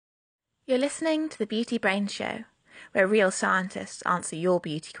You're listening to the Beauty Brain Show, where real scientists answer your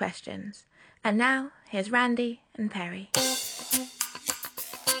beauty questions. And now, here's Randy and Perry.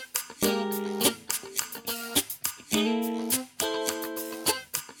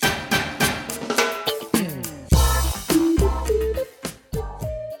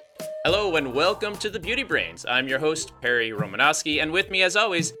 Hello and welcome to the Beauty Brains. I'm your host, Perry Romanowski, and with me as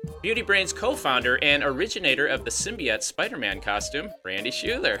always, Beauty Brains co-founder and originator of the symbiote Spider-Man costume, Randy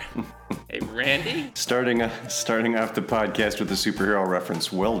Schuler. Hey, Randy. Starting off the podcast with a superhero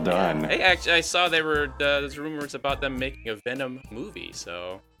reference. Well done. Hey, actually, I saw there's rumors about them making a Venom movie,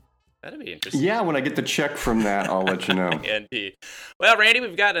 so that'd be interesting. Yeah, when I get the check from that, I'll let you know. Indeed. Well, Randy,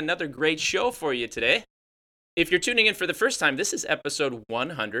 we've got another great show for you today. If you're tuning in for the first time, this is episode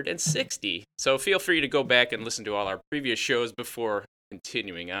 160. So feel free to go back and listen to all our previous shows before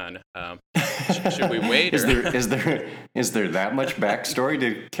continuing on. Should we wait? Is there that much backstory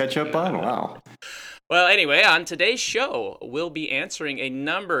to catch up on? Wow. Well, anyway, on today's show, we'll be answering a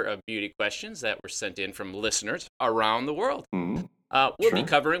number of beauty questions that were sent in from listeners around the world. We'll be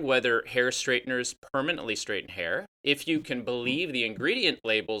covering whether hair straighteners permanently straighten hair, if you can believe the ingredient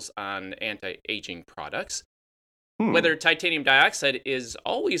labels on anti-aging products, whether titanium dioxide is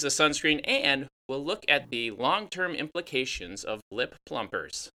always a sunscreen, and we'll look at the long-term implications of lip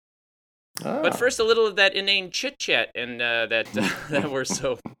plumpers. But first, a little of that inane chit-chat and that we're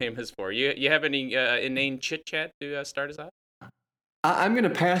so famous for. You have any inane chit-chat to start us off? I'm going to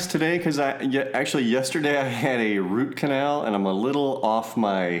pass today because actually yesterday I had a root canal and I'm a little off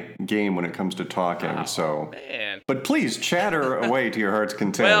my game when it comes to talking. Man. But please chatter away to your heart's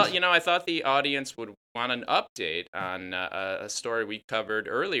content. Well, I thought the audience would want an update on a story we covered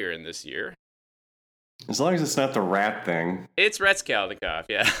earlier in this year. As long as it's not the rat thing. It's Raskolnikov,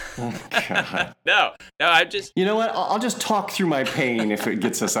 yeah. Oh, God. No, I'm just... You know what? I'll just talk through my pain if it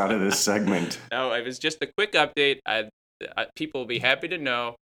gets us out of this segment. No, it was just a quick update. People will be happy to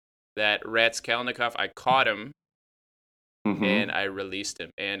know that Raskolnikov, I caught him, and I released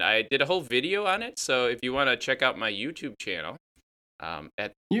him. And I did a whole video on it, so if you want to check out my YouTube channel,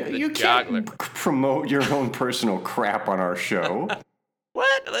 at you Joggler. Can't promote your own personal crap on our show.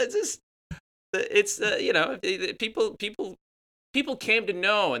 What? People came to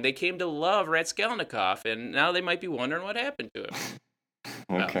know and they came to love Raskolnikov, and now they might be wondering what happened to him.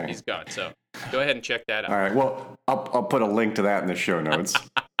 Okay. He's gone, so go ahead and check that out. All right, well, I'll put a link to that in the show notes.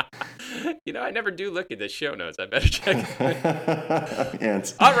 I never do look at the show notes. I better check it.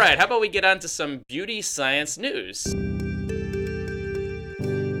 Yes. All right, how about we get on to some beauty science news?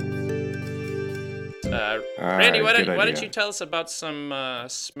 Randy, why don't you tell us about some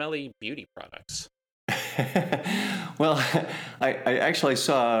smelly beauty products? Well, I actually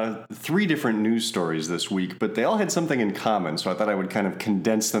saw 3 different news stories this week, but they all had something in common, so I thought I would kind of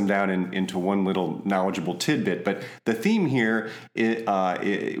condense them down into one little knowledgeable tidbit. But the theme here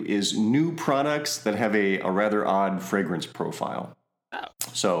is new products that have a rather odd fragrance profile. Oh.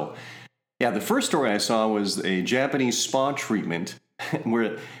 So, yeah, the first story I saw was a Japanese spa treatment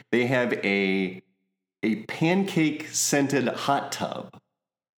where they have a pancake-scented hot tub.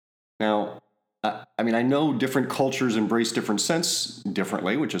 Now, I know different cultures embrace different scents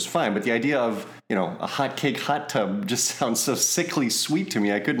differently, which is fine, but the idea of, a hot cake hot tub just sounds so sickly sweet to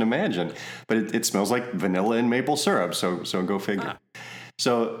me, I couldn't imagine. But it smells like vanilla and maple syrup, so go figure.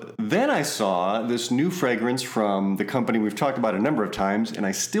 So then I saw this new fragrance from the company we've talked about a number of times, and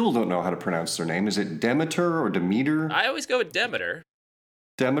I still don't know how to pronounce their name. Is it Demeter or Demeter? I always go with Demeter.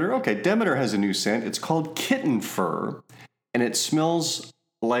 Demeter? Okay, Demeter has a new scent. It's called Kitten Fur, and it smells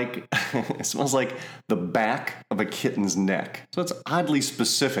like the back of a kitten's neck. So it's oddly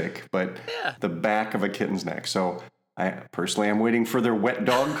specific, but the back of a kitten's neck. So I personally am waiting for their wet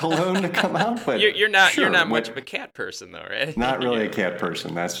dog cologne to come out. But you're not much of a cat person, though, right? Not really a cat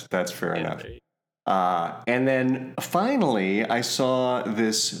person. That's fair enough. And then finally, I saw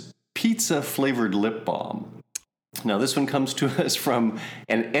this pizza flavored lip balm. Now, this one comes to us from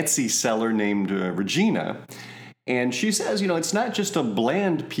an Etsy seller named Regina. And she says, it's not just a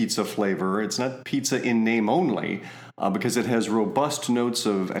bland pizza flavor. It's not pizza in name only, because it has robust notes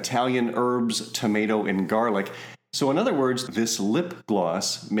of Italian herbs, tomato, and garlic. So in other words, this lip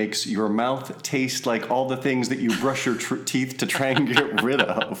gloss makes your mouth taste like all the things that you brush your teeth to try and get rid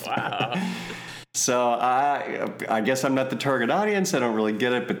of. Wow. So I guess I'm not the target audience. I don't really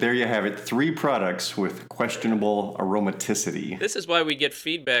get it, but there you have it. 3 products with questionable aromaticity. This is why we get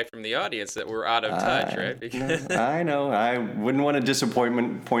feedback from the audience that we're out of touch, right? Because I know. I wouldn't want to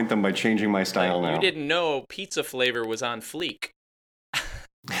disappoint them by changing my style now. You didn't know pizza flavor was on fleek.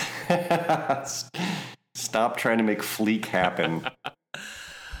 Stop trying to make fleek happen.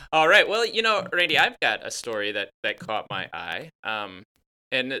 All right. Well, Randy, I've got a story that caught my eye.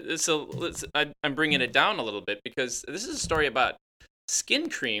 And I'm bringing it down a little bit because this is a story about skin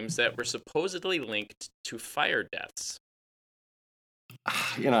creams that were supposedly linked to fire deaths.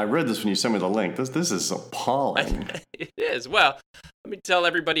 I read this when you sent me the link. This is appalling. It is. Well, let me tell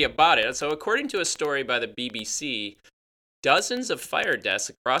everybody about it. So, according to a story by the BBC, dozens of fire deaths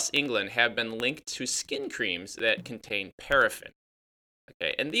across England have been linked to skin creams that contain paraffin.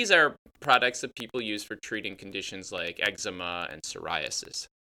 Okay, and these are products that people use for treating conditions like eczema and psoriasis.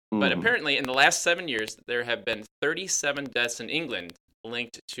 But apparently, in the last 7 years, there have been 37 deaths in England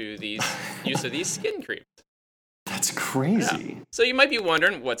linked to these use of these skin creams. That's crazy. Yeah. So you might be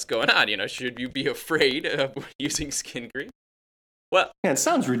wondering what's going on. Should you be afraid of using skin cream? Well, it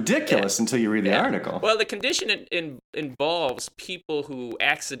sounds ridiculous until you read the article. Well, the condition involves people who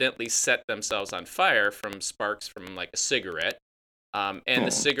accidentally set themselves on fire from sparks from like a cigarette. And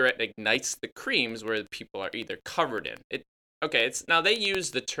the cigarette ignites the creams where the people are either covered in it. Okay, now they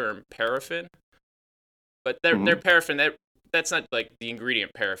use the term paraffin, but their paraffin that's not like the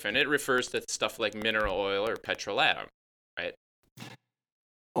ingredient paraffin. It refers to stuff like mineral oil or petrolatum, right?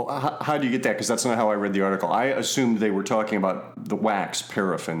 Oh, how do you get that? Because that's not how I read the article. I assumed they were talking about the wax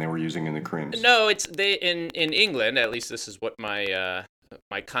paraffin they were using in the creams. No, it's in England. At least this is what my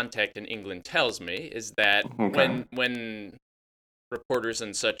contact in England tells me is that when reporters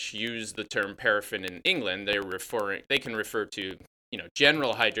and such use the term paraffin in England, they can refer to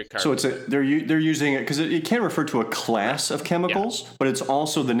general hydrocarbons. So they're using it because it can refer to a class of chemicals, but it's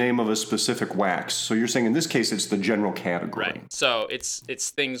also the name of a specific wax. So you're saying in this case it's the general category, right? So it's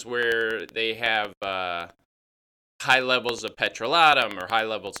things where they have high levels of petrolatum or high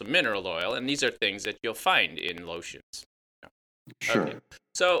levels of mineral oil, and these are things that you'll find in lotions. Sure. Okay.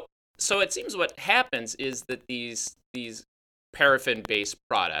 So it seems what happens is that these paraffin-based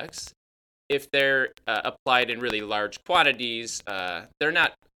products, if they're applied in really large quantities, they're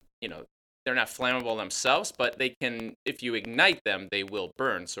not flammable themselves, but they can, if you ignite them, they will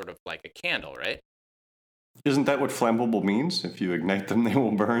burn, sort of like a candle, right? Isn't that what flammable means? If you ignite them, they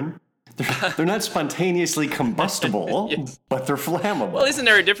will burn? They're not spontaneously combustible, yes. But they're flammable. Well, isn't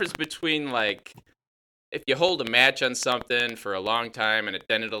there a difference between, like, if you hold a match on something for a long time and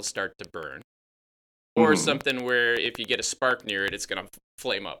then it'll start to burn, or something where if you get a spark near it, it's going to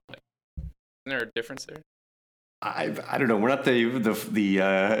flame up? Like, isn't there a difference there? I don't know. We're not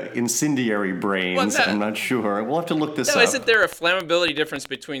the incendiary brains. Well, no. I'm not sure. We'll have to look this up. Isn't there a flammability difference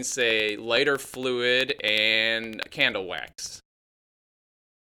between, say, lighter fluid and candle wax?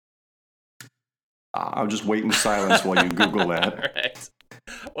 I'll just wait in silence while you Google that. All right.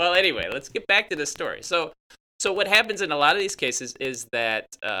 Well, anyway, let's get back to the story. So what happens in a lot of these cases is that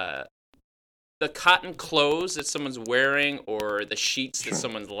the cotton clothes that someone's wearing or the sheets that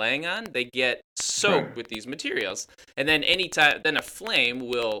someone's laying on, they get soaked with these materials. And then then a flame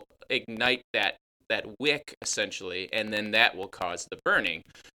will ignite that wick, essentially, and then that will cause the burning.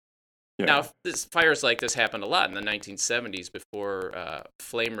 Yeah. Now, fires like this happened a lot in the 1970s before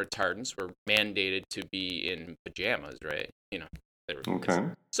flame retardants were mandated to be in pajamas, right? Okay.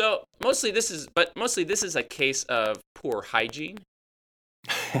 So mostly this is a case of poor hygiene.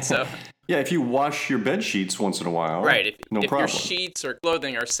 So yeah, if you wash your bed sheets once in a while, right? If problem. Your sheets or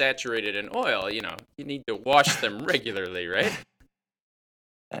clothing are saturated in oil, you need to wash them regularly, right?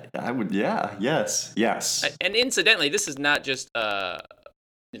 I would, yes. And incidentally, this is not just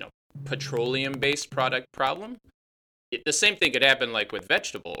petroleum-based product problem. The same thing could happen like with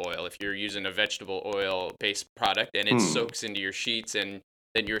vegetable oil. If you're using a vegetable oil-based product and it soaks into your sheets, and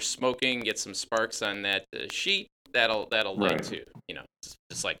then you're smoking, get some sparks on that sheet, that'll lead to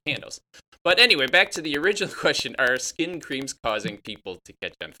just like candles. But anyway, back to the original question: are skin creams causing people to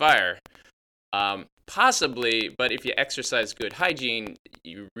catch on fire? Possibly, but if you exercise good hygiene,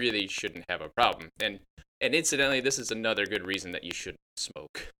 you really shouldn't have a problem. And incidentally, this is another good reason that you shouldn't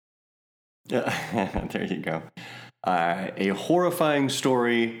smoke. Yeah, there you go. A horrifying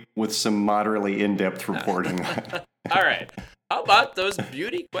story with some moderately in-depth reporting. All right. How about those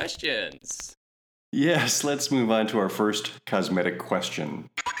beauty questions? Yes, let's move on to our first cosmetic question.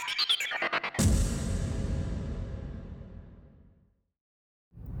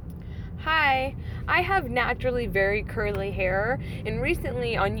 Hi, Hi, I have naturally very curly hair, and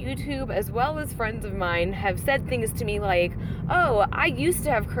recently on YouTube, as well as friends of mine, have said things to me like, oh, I used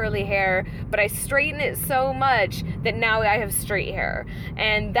to have curly hair, but I straighten it so much that now I have straight hair.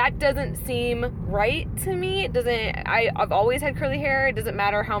 And that doesn't seem right to me. I've always had curly hair. It doesn't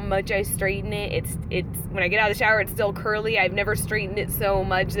matter how much I straighten it. It's when I get out of the shower, it's still curly. I've never straightened it so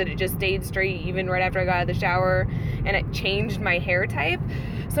much that it just stayed straight even right after I got out of the shower, and it changed my hair type.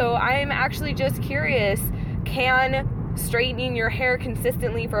 So I'm actually just curious, can straightening your hair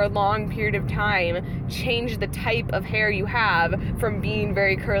consistently for a long period of time change the type of hair you have from being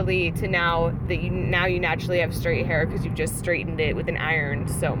very curly to now you naturally have straight hair because you've just straightened it with an iron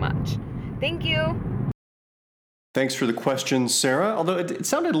so much? Thank you. Thanks for the question, Sarah. Although it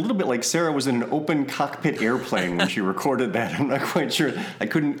sounded a little bit like Sarah was in an open cockpit airplane when she recorded that. I'm not quite sure. I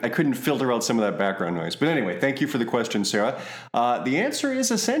couldn't filter out some of that background noise. But anyway, thank you for the question, Sarah. The answer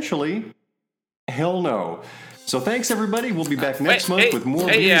is essentially hell no. So thanks, everybody. We'll be back next month with more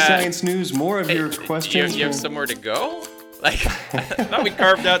beauty science news, more of your questions. You have somewhere to go? Like, I thought we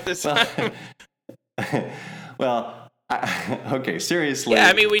carved out this time. Well, okay, seriously. Yeah,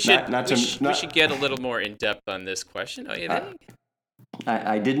 I mean, we should get a little more in depth on this question, don't you think?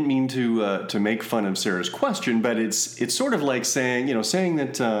 I didn't mean to make fun of Sarah's question, but it's sort of like saying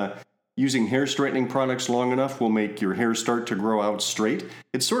that using hair straightening products long enough will make your hair start to grow out straight.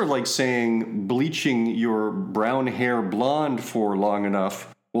 It's sort of like saying bleaching your brown hair blonde for long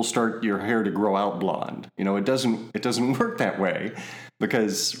enough will start your hair to grow out blonde. It doesn't work that way.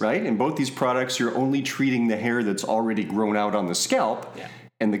 Because, right, in both these products, you're only treating the hair that's already grown out on the scalp. Yeah.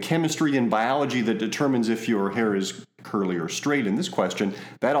 And the chemistry and biology that determines if your hair is curly or straight in this question,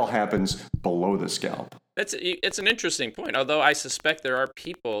 that all happens below the scalp. It's an interesting point, although I suspect there are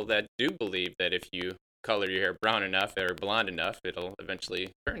people that do believe that if you color your hair brown enough or blonde enough, it'll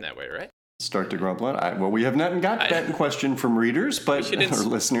eventually turn that way, right? Start to grow blonde. Well, we have not got that question from readers, but or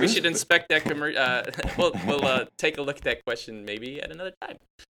listeners. We should inspect that. We'll take a look at that question maybe at another time.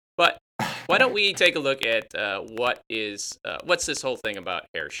 But why don't we take a look at what's this whole thing about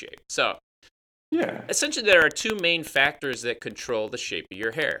hair shape? So, essentially, there are two main factors that control the shape of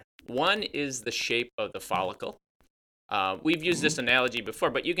your hair. One is the shape of the follicle. We've used this analogy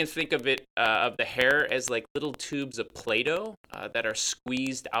before, but you can think of it of the hair as like little tubes of Play-Doh that are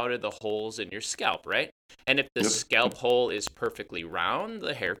squeezed out of the holes in your scalp, right? And if the scalp hole is perfectly round,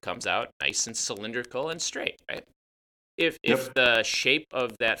 the hair comes out nice and cylindrical and straight, right? If the shape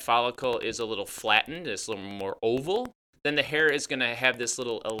of that follicle is a little flattened, it's a little more oval, then the hair is going to have this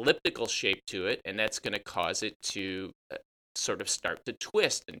little elliptical shape to it, and that's going to cause it to sort of start to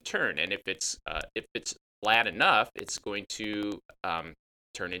twist and turn. And if it's flat enough, it's going to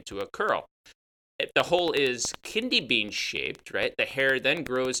turn into a curl. If the hole is kidney bean shaped, right, the hair then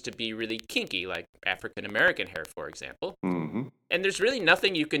grows to be really kinky, like African American hair, for example. Mm-hmm. And there's really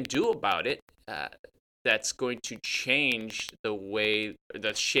nothing you can do about it that's going to change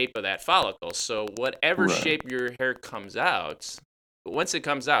the shape of that follicle. So whatever shape your hair comes out, once it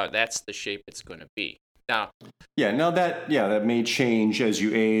comes out, that's the shape it's going to be. Now that may change as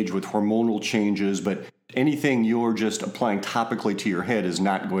you age with hormonal changes, but anything you're just applying topically to your head is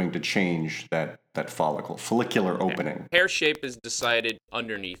not going to change that follicular opening. Hair shape is decided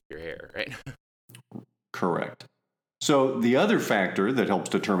underneath your hair, right? Correct. So the other factor that helps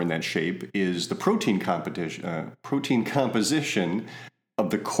determine that shape is the protein composition of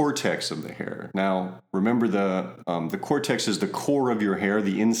the cortex of the hair. Now, remember the cortex is the core of your hair,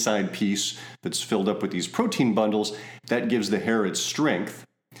 the inside piece that's filled up with these protein bundles. That gives the hair its strength.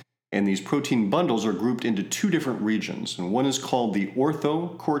 And these protein bundles are grouped into two different regions. And one is called the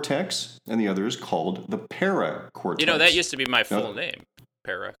orthocortex, and the other is called the paracortex. That used to be my full name,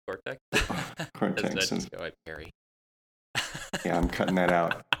 paracortex. Cortex. That's like Perry. Yeah, I'm cutting that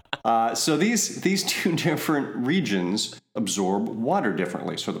out. So these two different regions absorb water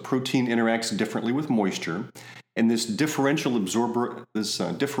differently. So the protein interacts differently with moisture, and this differential absorption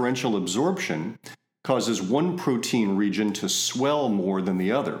causes one protein region to swell more than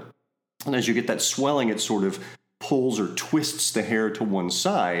the other. And as you get that swelling, it sort of pulls or twists the hair to one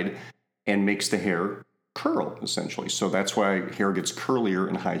side and makes the hair curl, essentially. So that's why hair gets curlier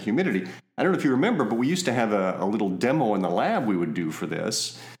in high humidity. I don't know if you remember, but we used to have a little demo in the lab we would do for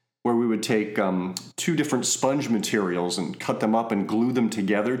this, where we would take two different sponge materials and cut them up and glue them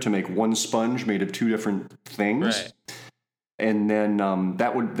together to make one sponge made of two different things. Right. And then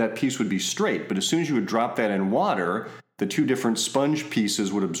that piece would be straight. But as soon as you would drop that in water, the two different sponge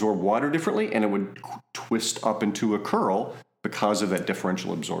pieces would absorb water differently, and it would twist up into a curl because of that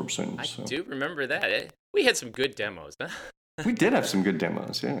differential absorption. I do remember that. We had some good demos, huh? We did have some good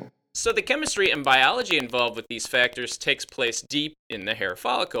demos, yeah. So the chemistry and biology involved with these factors takes place deep in the hair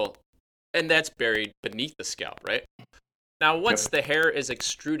follicle, and that's buried beneath the scalp, right? Now, once the hair is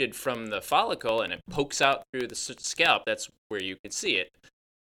extruded from the follicle and it pokes out through the scalp, that's where you can see it.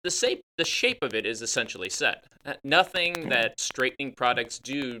 The shape of it is essentially set. Nothing that straightening products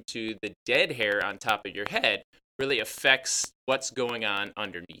do to the dead hair on top of your head really affects what's going on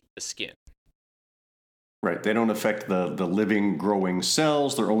underneath the skin. Right. They don't affect the living, growing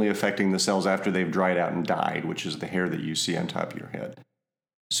cells. They're only affecting the cells after they've dried out and died, which is the hair that you see on top of your head.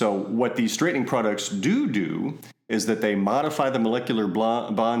 So what these straightening products do is that they modify the molecular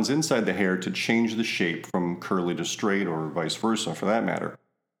bonds inside the hair to change the shape from curly to straight, or vice versa for that matter.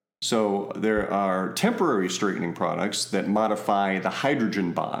 So there are temporary straightening products that modify the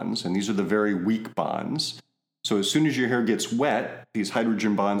hydrogen bonds, and these are the very weak bonds. So as soon as your hair gets wet, these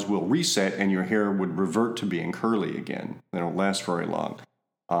hydrogen bonds will reset and your hair would revert to being curly again. They don't last very long.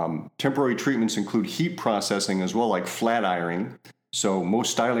 Temporary treatments include heat processing as well, like flat ironing. So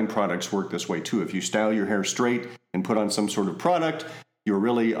most styling products work this way too. If you style your hair straight and put on some sort of product, you're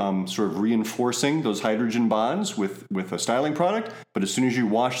really sort of reinforcing those hydrogen bonds with a styling product. But as soon as you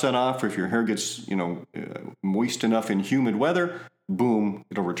wash that off, or if your hair gets moist enough in humid weather, boom,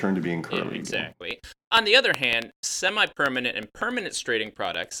 it'll return to being curly. Yeah, exactly. On the other hand, semi-permanent and permanent straightening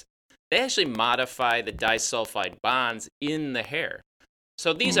products, they actually modify the disulfide bonds in the hair.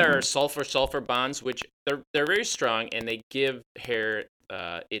 So these are sulfur-sulfur bonds, which they're very strong, and they give hair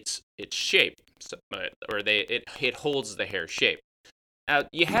its shape, it holds the hair shape. Now,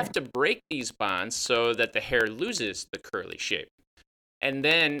 you have to break these bonds so that the hair loses the curly shape. And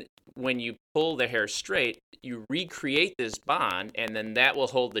then when you pull the hair straight, you recreate this bond, and then that will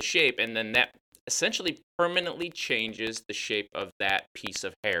hold the shape, and then that essentially permanently changes the shape of that piece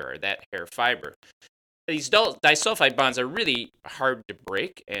of hair or that hair fiber. These disulfide bonds are really hard to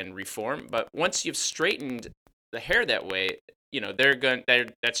break and reform, but once you've straightened the hair that way,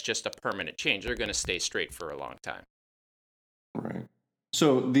 that's just a permanent change. They're going to stay straight for a long time. Right.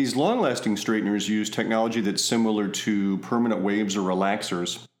 So these long-lasting straighteners use technology that's similar to permanent waves or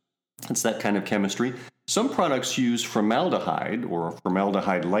relaxers. It's that kind of chemistry. Some products use formaldehyde or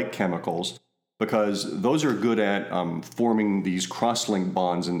formaldehyde-like chemicals because those are good at forming these cross-link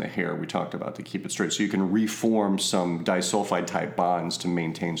bonds in the hair we talked about to keep it straight. So you can reform some disulfide-type bonds to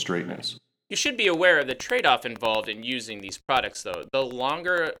maintain straightness. You should be aware of the trade-off involved in using these products, though. The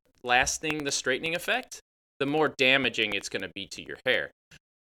longer lasting the straightening effect, the more damaging it's going to be to your hair.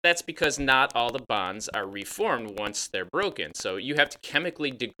 That's because not all the bonds are reformed once they're broken. So you have to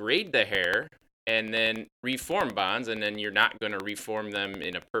chemically degrade the hair and then reform bonds, and then you're not going to reform them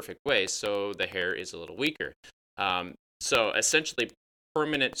in a perfect way, so the hair is a little weaker. So essentially,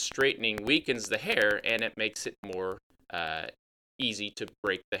 permanent straightening weakens the hair, and it makes it more easy to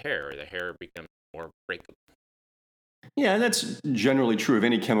break the hair, or the hair becomes more breakable. Yeah, and that's generally true of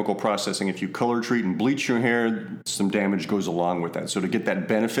any chemical processing. If you color treat and bleach your hair, some damage goes along with that. So to get that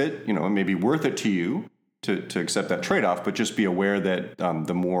benefit, it may be worth it to you to accept that trade-off, but just be aware that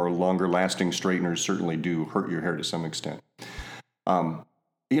the more longer-lasting straighteners certainly do hurt your hair to some extent.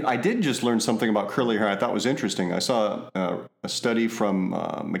 I did just learn something about curly hair I thought was interesting. I saw a study from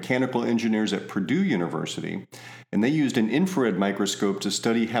mechanical engineers at Purdue University, and they used an infrared microscope to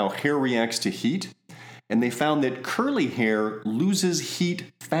study how hair reacts to heat. And they found that curly hair loses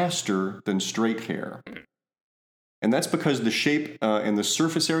heat faster than straight hair. And that's because the shape and the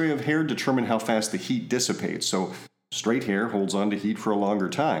surface area of hair determine how fast the heat dissipates. So straight hair holds on to heat for a longer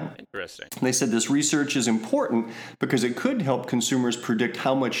time. Interesting. And they said this research is important because it could help consumers predict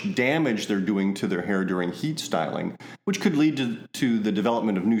how much damage they're doing to their hair during heat styling, which could lead to the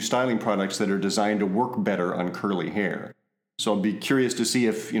development of new styling products that are designed to work better on curly hair. So I'll be curious to see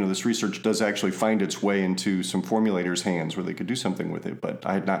if this research does actually find its way into some formulators' hands where they could do something with it. But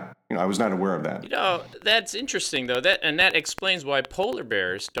I was not aware of that. That's interesting though. That explains why polar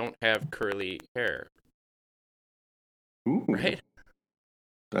bears don't have curly hair. Ooh, right?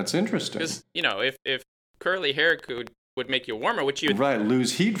 That's interesting. Because if curly hair would make you warmer, which you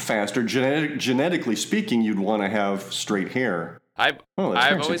lose heat faster. Genetically speaking, you'd want to have straight hair. I've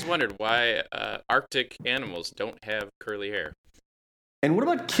always wondered why Arctic animals don't have curly hair. And what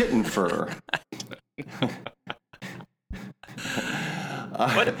about kitten fur?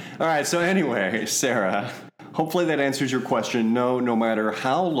 All right, so anyway, Sarah, hopefully that answers your question. No matter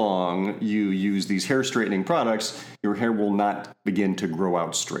how long you use these hair straightening products, your hair will not begin to grow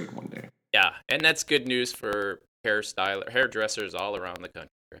out straight one day. Yeah, and that's good news for hairdressers all around the country.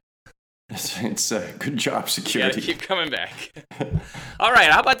 It's a good job, security. You gotta keep coming back. All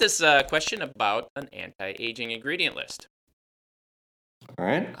right, how about this question about an anti-aging ingredient list? All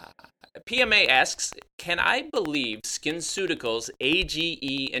right. PMA asks, can I believe SkinCeuticals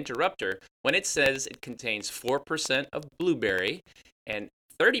AGE interrupter when it says it contains 4% of blueberry and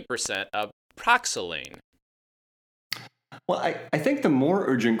 30% of proxylane? Well, I think the more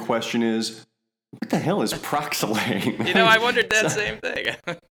urgent question is, what the hell is proxylane? I wondered that same thing.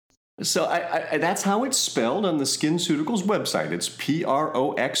 So that's how it's spelled on the SkinCeuticals website. It's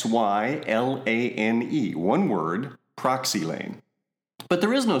Proxylane. One word, proxylane. But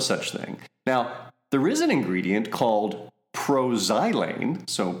there is no such thing. Now, there is an ingredient called proxylane,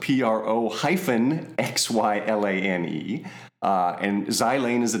 so Pro-xylane, and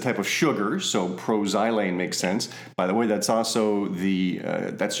xylane is a type of sugar, so proxylane makes sense. By the way, that's also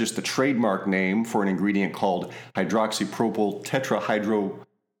that's just the trademark name for an ingredient called hydroxypropyl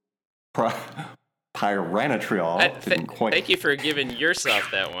tetrahydropyranotriol. Thank you for giving yourself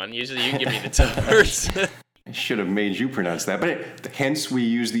that one. Usually you give me the tough words. I should have made you pronounce that, but hence we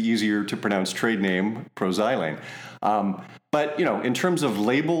use the easier to pronounce trade name, proxylane. But, in terms of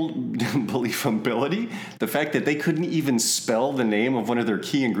label believability, the fact that they couldn't even spell the name of one of their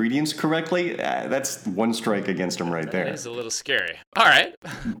key ingredients correctly, that's one strike against them right there. That is a little scary. All right.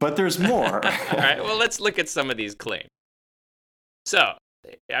 But there's more. All right, well, let's look at some of these claims. So,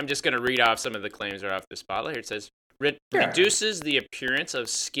 I'm just going to read off some of the claims right off the spotlight. Here it says, reduces the appearance of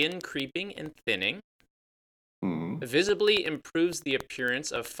skin creeping and thinning. Visibly improves the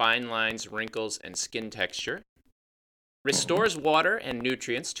appearance of fine lines, wrinkles, and skin texture. Restores water and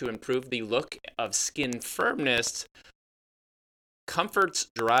nutrients to improve the look of skin firmness. Comforts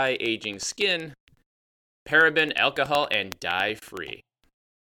dry, aging skin. Paraben, alcohol, and dye-free.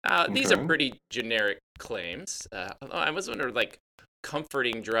 These are pretty generic claims. I was wondering,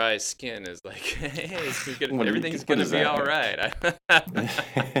 comforting dry skin is like, hey, everything's going to be all right.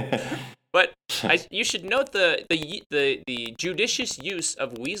 But you should note the judicious use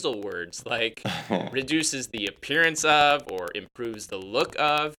of weasel words, like reduces the appearance of or improves the look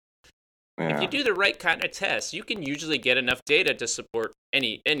of. Yeah. If you do the right kind of tests, you can usually get enough data to support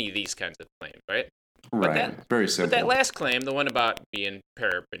any of these kinds of claims, right? Right. Very simple. But that last claim, the one about being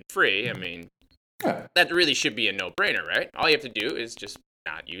paraben-free, that really should be a no-brainer, right? All you have to do is just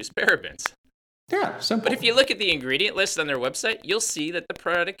not use parabens. Yeah, simple. But if you look at the ingredient list on their website, you'll see that the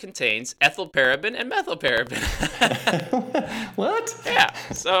product contains ethylparaben and methylparaben. What? Yeah.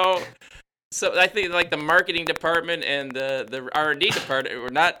 So I think the marketing department and the R&D department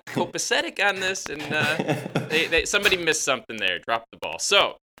were not copacetic on this, and somebody missed something there, dropped the ball.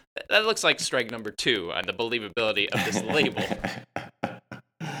 So that looks like strike number 2 on the believability of this label.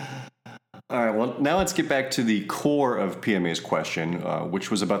 All right, well, now let's get back to the core of PMA's question, which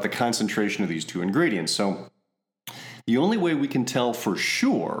was about the concentration of these two ingredients. So the only way we can tell for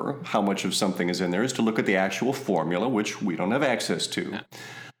sure how much of something is in there is to look at the actual formula, which we don't have access to.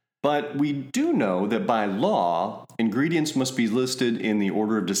 But we do know that by law, ingredients must be listed in the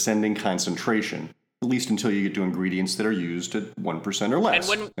order of descending concentration, at least until you get to ingredients that are used at 1% or less.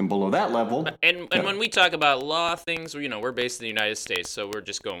 And below that level... And when we talk about law things, we're based in the United States, so we're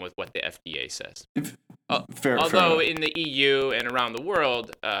just going with what the FDA says. Although in the EU and around the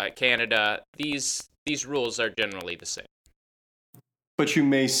world, Canada, these rules are generally the same. But you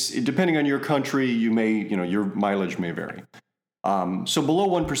may, depending on your country, your mileage may vary. So below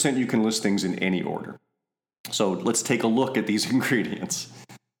 1%, you can list things in any order. So let's take a look at these ingredients.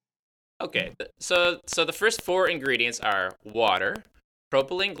 Okay, so the first 4 ingredients are water,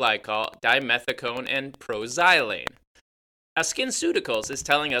 propylene glycol, dimethicone, and proxylane. Now, SkinCeuticals is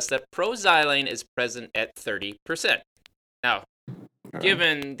telling us that proxylane is present at 30%. Now,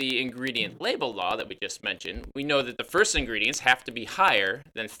 given the ingredient label law that we just mentioned, we know that the first ingredients have to be higher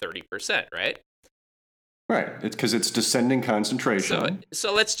than 30%, right? Right, it's because it's descending concentration.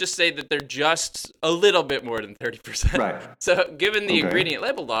 So let's just say that they're just a little bit more than 30%. Right. So given the ingredient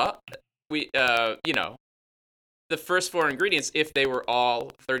label law, we, the first 4 ingredients, if they were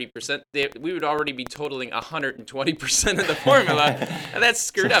all 30%, we would already be totaling 120% of the formula, and that's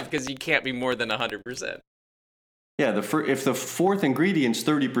screwed up because you can't be more than 100%. Yeah, if the fourth ingredient's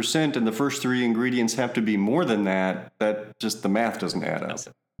 30% and the first 3 ingredients have to be more than that, the math doesn't add up.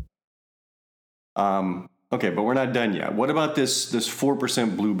 Okay, but we're not done yet. What about this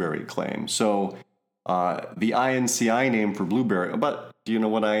 4% blueberry claim? So the INCI name for blueberry, do you know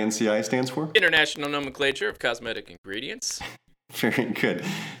what INCI stands for? International Nomenclature of Cosmetic Ingredients. Very good.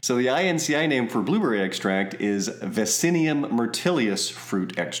 So the INCI name for blueberry extract is Vaccinium myrtilius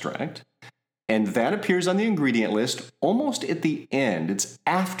fruit extract. And that appears on the ingredient list almost at the end. It's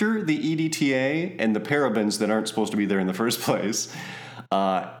after the EDTA and the parabens that aren't supposed to be there in the first place.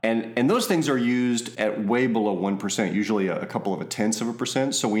 And those things are used at way below 1%, usually a couple of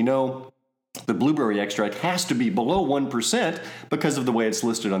 0.1%. So we know the blueberry extract has to be below 1% because of the way it's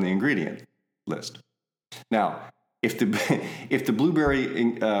listed on the ingredient list. Now, if the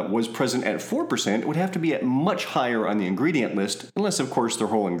blueberry was present at 4%, it would have to be at much higher on the ingredient list, unless, of course, their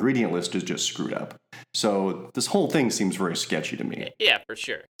whole ingredient list is just screwed up. So this whole thing seems very sketchy to me. Yeah, for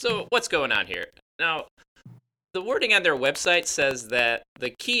sure. So what's going on here? Now, the wording on their website says that the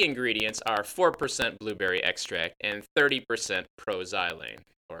key ingredients are 4% blueberry extract and 30% proxylane,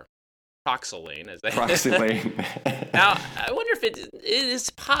 or proxylane, as they Proxylane. Now, I wonder if it is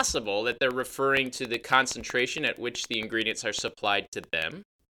possible that they're referring to the concentration at which the ingredients are supplied to them,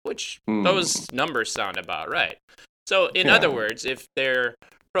 which those numbers sound about right. So, in other words, if their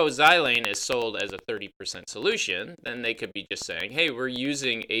proxylane is sold as a 30% solution, then they could be just saying, hey, we're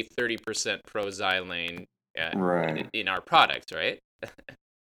using a 30% proxylane in our product, right?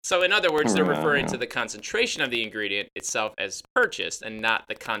 So, in other words, they're referring to the concentration of the ingredient itself as purchased and not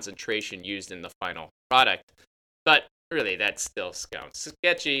the concentration used in the final product. But really, that still sounds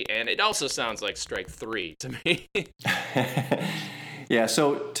sketchy, and it also sounds like strike 3 to me. Yeah,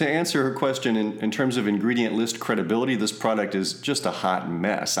 so to answer her question, in terms of ingredient list credibility, this product is just a hot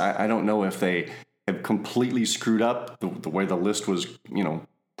mess. I don't know if they have completely screwed up the way the list was,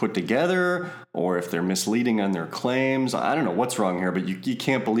 put together, or if they're misleading on their claims. I don't know what's wrong here, but you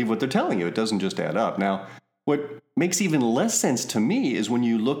can't believe what they're telling you. It doesn't just add up. Now, what makes even less sense to me is when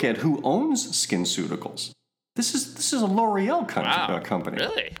you look at who owns SkinCeuticals. This is a L'Oreal company.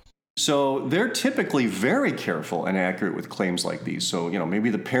 Really? So they're typically very careful and accurate with claims like these. So, maybe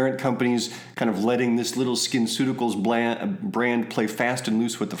the parent company's kind of letting this little SkinCeuticals brand play fast and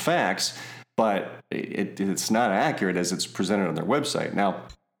loose with the facts, but it's not accurate as it's presented on their website. Now,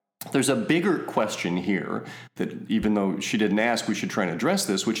 there's a bigger question here that even though she didn't ask, we should try and address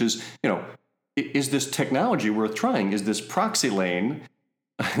this, which is, is this technology worth trying? Is this proxylane,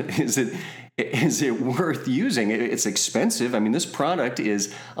 is it worth using? It's expensive. I mean, this product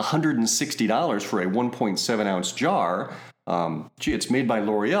is $160 for a 1.7 ounce jar. It's made by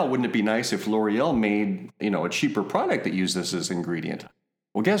L'Oreal. Wouldn't it be nice if L'Oreal made, a cheaper product that used this as ingredient?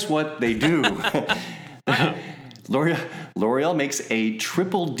 Well, guess what? They do. L'Oreal makes a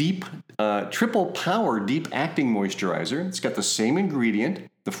triple power deep acting moisturizer. It's got the same ingredient.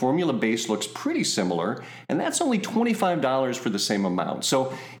 The formula base looks pretty similar, and that's only $25 for the same amount.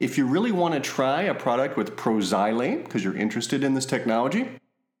 So if you really want to try a product with proxylane, because you're interested in this technology,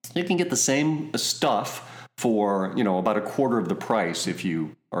 you can get the same stuff for, about a quarter of the price if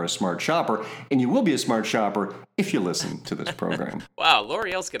you are a smart shopper. And you will be a smart shopper if you listen to this program. Wow,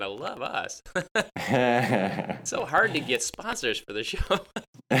 L'Oreal's going to love us. It's so hard to get sponsors for the show.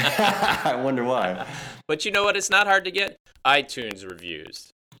 I wonder why. But you know what? It's not hard to get iTunes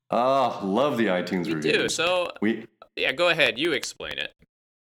reviews. Oh, love the iTunes reviews. We do. So, go ahead. You explain it.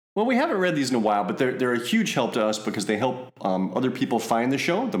 Well, we haven't read these in a while, but they're a huge help to us because they help other people find the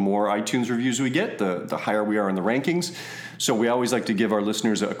show. The more iTunes reviews we get, the higher we are in the rankings. So we always like to give our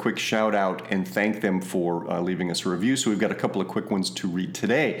listeners a quick shout out and thank them for leaving us a review. So we've got a couple of quick ones to read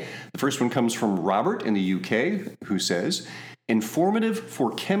today. The first one comes from Robert in the UK, who says, "Informative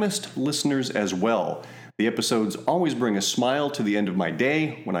for chemist listeners as well. The episodes always bring a smile to the end of my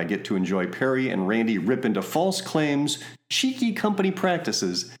day when I get to enjoy Perry and Randy rip into false claims, cheeky company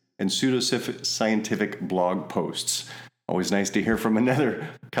practices, and pseudoscientific blog posts." Always nice to hear from another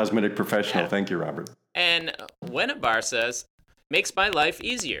cosmetic professional. Thank you, Robert. And Wenabar says, "Makes my life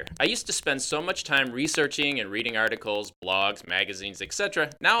easier. I used to spend so much time researching and reading articles, blogs, magazines, etc.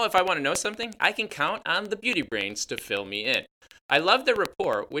 Now if I want to know something, I can count on the beauty brains to fill me in. I love the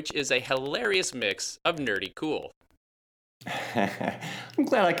report, which is a hilarious mix of nerdy cool." I'm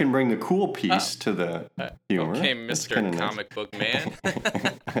glad I can bring the cool piece to the humor. Okay, Mr. Comic Book Man.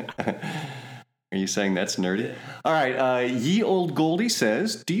 Are you saying that's nerdy? All right, Ye Old Goldie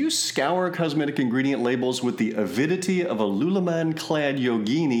says, "Do you scour cosmetic ingredient labels with the avidity of a Lululemon-clad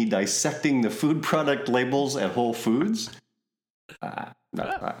yogini dissecting the food product labels at Whole Foods?" I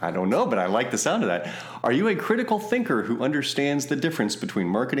don't know, but I like the sound of that. "Are you a critical thinker who understands the difference between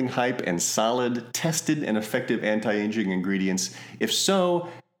marketing hype and solid, tested, and effective anti-aging ingredients? If so,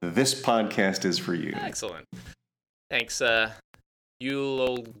 this podcast is for you." Excellent. Thanks, you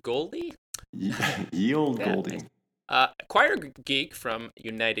old Goldie? Ye Old Goldie. Choir Geek from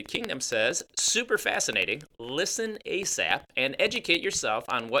United Kingdom says, "Super fascinating. Listen ASAP and educate yourself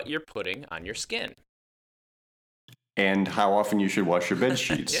on what you're putting on your skin." And how often you should wash your bed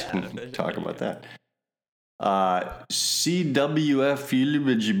sheets. Talk about that. CWFULBG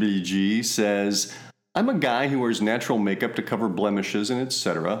says, I'm a guy who wears natural makeup to cover blemishes and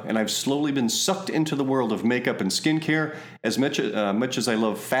etc., and I've slowly been sucked into the world of makeup and skincare. As much as I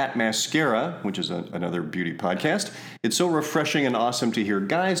love Fat Mascara, which is another beauty podcast, it's so refreshing and awesome to hear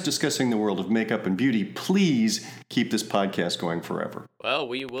guys discussing the world of makeup and beauty. Please keep this podcast going forever. Well,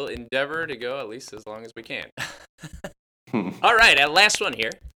 we will endeavor to go at least as long as we can. All right, last one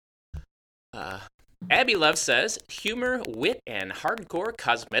here. Abby Love says, humor, wit, and hardcore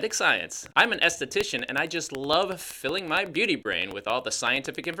cosmetic science. I'm an esthetician, and I just love filling my beauty brain with all the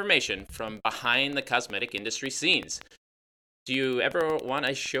scientific information from behind the cosmetic industry scenes. Do you ever want a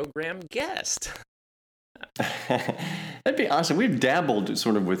showgram guest? That'd be awesome. We've dabbled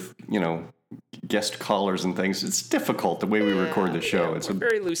sort of with, guest callers and things. It's difficult the way we record the show. We're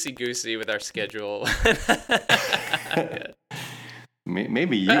very loosey-goosey with our schedule.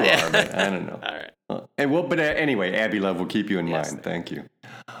 Maybe you are, but I don't know. All right. Anyway, Abby Love will keep you in mind. Thank you.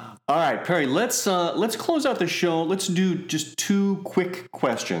 All right, Perry. Let's close out the show. Let's do just 2 quick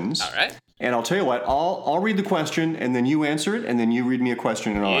questions. All right. And I'll tell you what. I'll read the question, and then you answer it, and then you read me a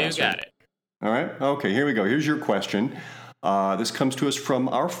question, and I'll answer it. You got it. All right. Okay. Here we go. Here's your question. This comes to us from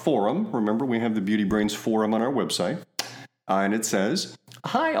our forum. Remember, we have the Beauty Brains forum on our website, and it says,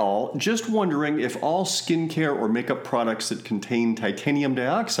 "Hi all, just wondering if all skincare or makeup products that contain titanium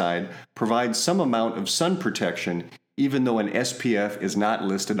dioxide provide some amount of sun protection, even though an SPF is not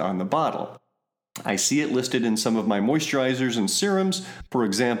listed on the bottle. I see it listed in some of my moisturizers and serums, for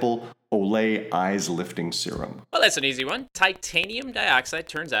example, Olay Eyes Lifting Serum." Well, that's an easy one. Titanium dioxide,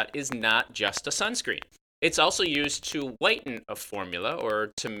 turns out, is not just a sunscreen. It's also used to whiten a formula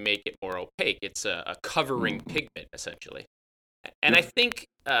or to make it more opaque. It's a covering pigment, essentially. And I think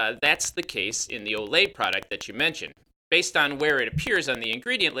that's the case in the Olay product that you mentioned. Based on where it appears on the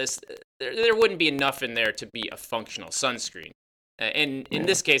ingredient list, there wouldn't be enough in there to be a functional sunscreen. And in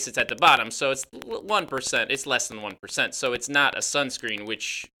this case, it's at the bottom, so it's 1%. It's less than 1%. So it's not a sunscreen,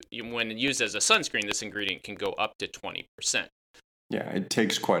 which, when used as a sunscreen, this ingredient can go up to 20%. Yeah, it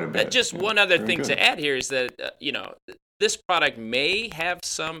takes quite a bit. Just one other thing to add here is that, this product may have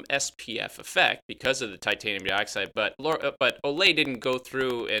some SPF effect because of the titanium dioxide, but Olay didn't go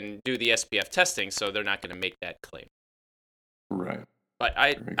through and do the SPF testing, so they're not going to make that claim. Right. But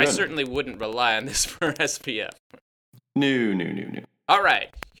I certainly wouldn't rely on this for SPF. No. All right.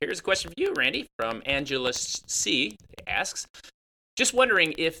 Here's a question for you, Randy, from Angela C. Asks, just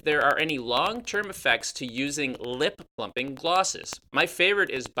wondering if there are any long-term effects to using lip-plumping glosses. My favorite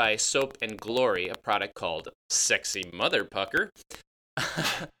is by Soap and Glory, a product called Sexy Mother Pucker.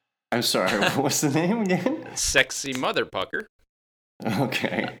 I'm sorry, what's the name again? Sexy Mother Pucker.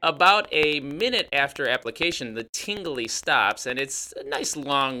 Okay. About a minute after application, the tingly stops, and it's a nice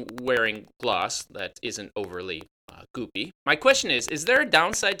long-wearing gloss that isn't overly goopy. My question is there a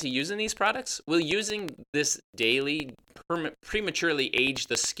downside to using these products? Will using this daily prematurely age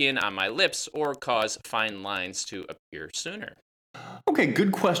the skin on my lips or cause fine lines to appear sooner? Okay,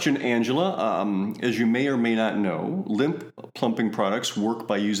 good question, Angela. As you may or may not know, lip plumping products work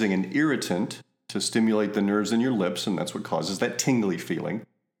by using an irritant to stimulate the nerves in your lips, and that's what causes that tingly feeling.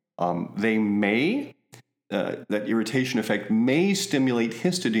 That irritation effect may stimulate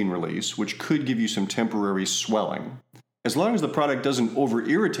histidine release, which could give you some temporary swelling. As long as the product doesn't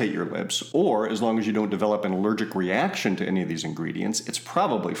over-irritate your lips, or as long as you don't develop an allergic reaction to any of these ingredients, it's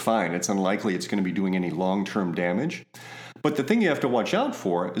probably fine. It's unlikely it's going to be doing any long-term damage. But the thing you have to watch out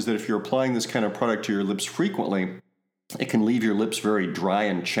for is that if you're applying this kind of product to your lips frequently, it can leave your lips very dry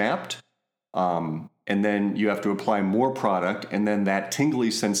and chapped. And then you have to apply more product, and then that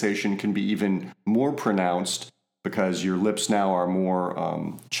tingly sensation can be even more pronounced because your lips now are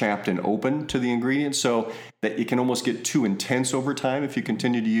more chapped and open to the ingredients, so that it can almost get too intense over time if you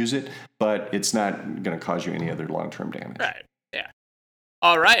continue to use it, but it's not going to cause you any other long-term damage. Right, yeah.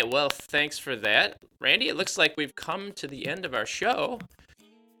 All right, well, thanks for that. Randy, it looks like we've come to the end of our show.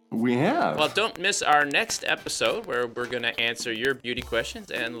 We have. Well, don't miss our next episode where we're going to answer your beauty questions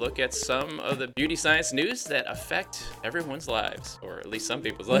and look at some of the beauty science news that affect everyone's lives, or at least some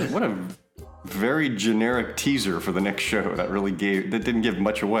people's lives. What a very generic teaser for the next show. That didn't give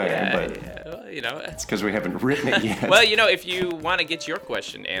much away, but Well, it's because we haven't written it yet. Well, if you want to get your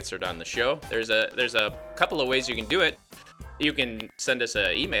question answered on the show, there's a couple of ways you can do it. You can send us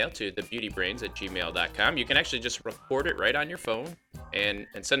an email to thebeautybrains@gmail.com. You can actually just record it right on your phone and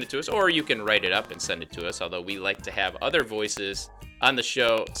send it to us, or you can write it up and send it to us, although we like to have other voices on the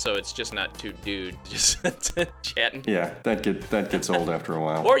show, so it's just not two dudes just chatting. Yeah, that gets old after a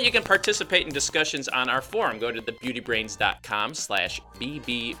while. Or you can participate in discussions on our forum. Go to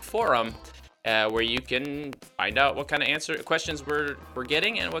thebeautybrains.com/bbforum, where you can find out what kind of questions we're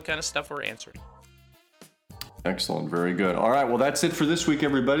getting and what kind of stuff we're answering. Excellent. Very good. All right. Well, that's it for this week,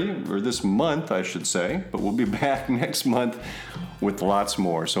 everybody, or this month, I should say. But we'll be back next month with lots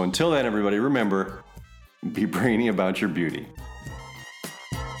more. So until then, everybody, remember, be brainy about your beauty.